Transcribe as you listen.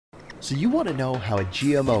So you want to know how a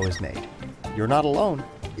GMO is made? You're not alone.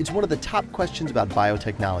 It's one of the top questions about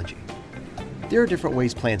biotechnology. There are different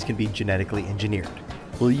ways plants can be genetically engineered.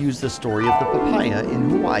 We'll use the story of the papaya in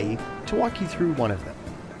Hawaii to walk you through one of them.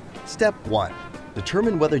 Step 1.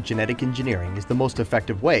 Determine whether genetic engineering is the most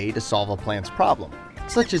effective way to solve a plant's problem,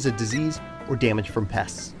 such as a disease or damage from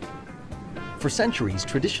pests. For centuries,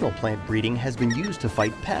 traditional plant breeding has been used to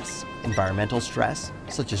fight pests, environmental stress,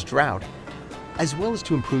 such as drought, as well as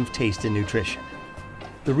to improve taste and nutrition.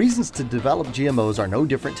 The reasons to develop GMOs are no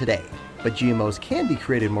different today, but GMOs can be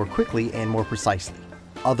created more quickly and more precisely.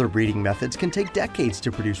 Other breeding methods can take decades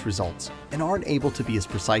to produce results and aren't able to be as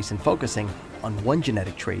precise in focusing on one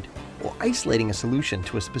genetic trait or isolating a solution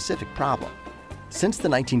to a specific problem. Since the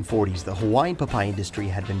 1940s, the Hawaiian papaya industry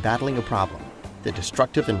had been battling a problem, the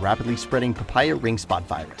destructive and rapidly spreading papaya ring spot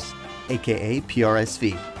virus, aka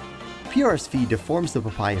PRSV. PRSV deforms the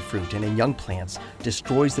papaya fruit and in young plants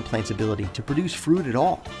destroys the plant's ability to produce fruit at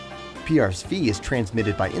all. PRSV is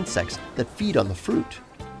transmitted by insects that feed on the fruit.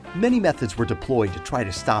 Many methods were deployed to try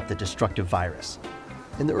to stop the destructive virus.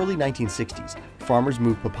 In the early 1960s, farmers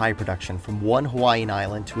moved papaya production from one Hawaiian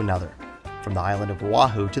island to another, from the island of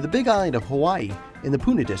Oahu to the Big Island of Hawaii in the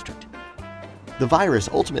Puna district. The virus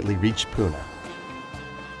ultimately reached Puna.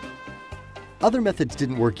 Other methods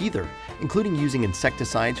didn't work either, including using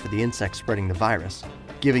insecticides for the insects spreading the virus,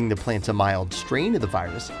 giving the plants a mild strain of the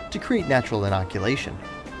virus to create natural inoculation,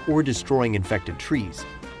 or destroying infected trees.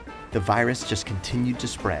 The virus just continued to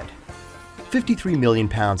spread. 53 million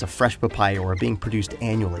pounds of fresh papaya were being produced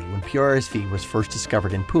annually when PRSV was first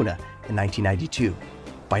discovered in Puna in 1992.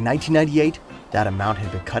 By 1998, that amount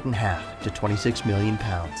had been cut in half to 26 million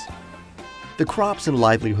pounds. The crops and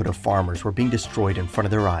livelihood of farmers were being destroyed in front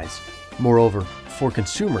of their eyes. Moreover, for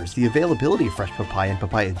consumers, the availability of fresh papaya and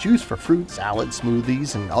papaya juice for fruit, salads,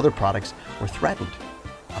 smoothies, and other products were threatened.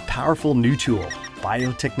 A powerful new tool,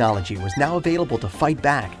 biotechnology, was now available to fight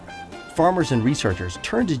back. Farmers and researchers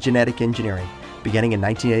turned to genetic engineering, beginning in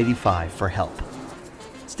 1985, for help.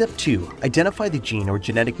 Step 2. Identify the gene or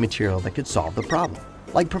genetic material that could solve the problem,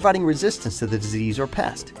 like providing resistance to the disease or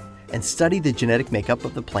pest, and study the genetic makeup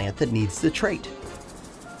of the plant that needs the trait.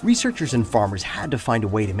 Researchers and farmers had to find a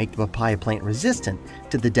way to make the papaya plant resistant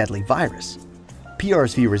to the deadly virus.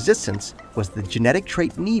 PRSV resistance was the genetic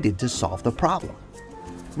trait needed to solve the problem.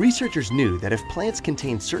 Researchers knew that if plants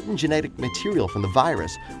contained certain genetic material from the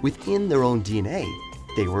virus within their own DNA,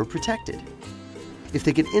 they were protected. If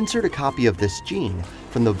they could insert a copy of this gene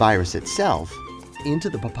from the virus itself into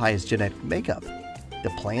the papaya's genetic makeup,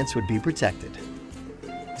 the plants would be protected.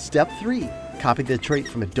 Step 3. Copy the trait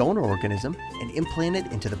from a donor organism and implant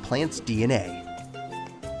it into the plant's DNA.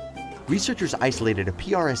 Researchers isolated a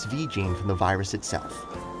PRSV gene from the virus itself.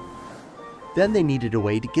 Then they needed a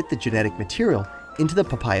way to get the genetic material into the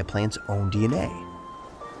papaya plant's own DNA.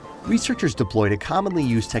 Researchers deployed a commonly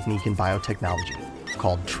used technique in biotechnology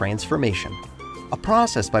called transformation, a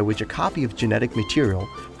process by which a copy of genetic material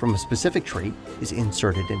from a specific trait is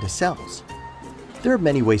inserted into cells. There are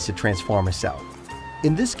many ways to transform a cell.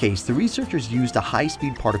 In this case, the researchers used a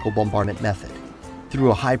high-speed particle bombardment method. Through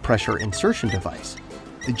a high-pressure insertion device,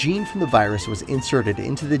 the gene from the virus was inserted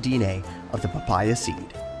into the DNA of the papaya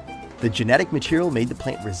seed. The genetic material made the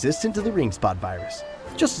plant resistant to the ring spot virus,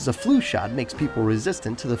 just as a flu shot makes people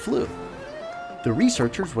resistant to the flu. The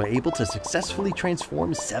researchers were able to successfully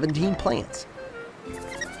transform 17 plants.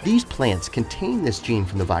 These plants contained this gene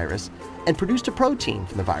from the virus and produced a protein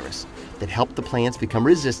from the virus that helped the plants become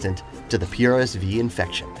resistant to the PRSV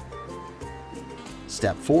infection.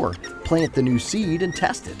 Step 4. Plant the new seed and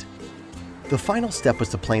test it. The final step was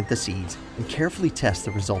to plant the seeds and carefully test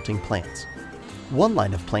the resulting plants. One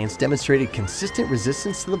line of plants demonstrated consistent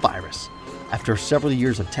resistance to the virus. After several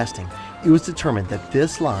years of testing, it was determined that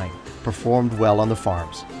this line performed well on the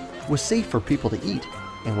farms, was safe for people to eat,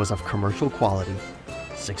 and was of commercial quality.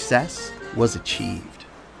 Success was achieved.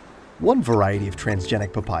 One variety of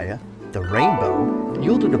transgenic papaya, the rainbow,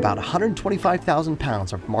 yielded about 125,000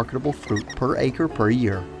 pounds of marketable fruit per acre per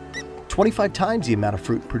year, 25 times the amount of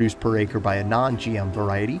fruit produced per acre by a non-GM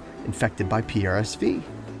variety infected by PRSV.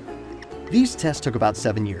 These tests took about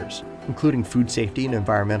 7 years, including food safety and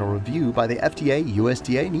environmental review by the FDA,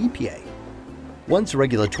 USDA, and EPA. Once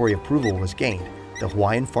regulatory approval was gained, the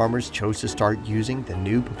Hawaiian farmers chose to start using the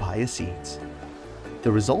new papaya seeds.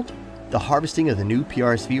 The result? The harvesting of the new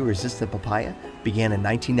PRSV-resistant papaya began in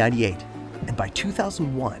 1998, and by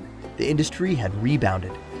 2001, the industry had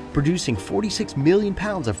rebounded, producing 46 million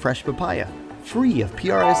pounds of fresh papaya, free of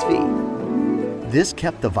PRSV. This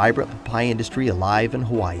kept the vibrant papaya industry alive in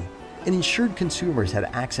Hawaii and ensured consumers had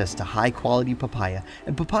access to high-quality papaya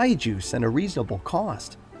and papaya juice at a reasonable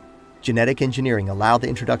cost. Genetic engineering allowed the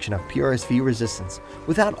introduction of PRSV resistance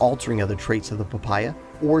without altering other traits of the papaya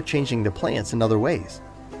or changing the plants in other ways.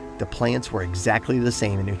 The plants were exactly the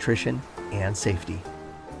same in nutrition and safety.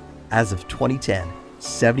 As of 2010,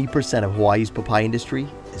 70% of Hawaii's papaya industry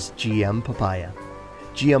is GM papaya.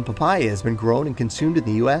 GM papaya has been grown and consumed in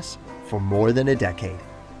the U.S. for more than a decade.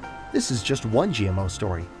 This is just one GMO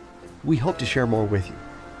story. We hope to share more with you.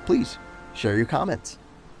 Please share your comments.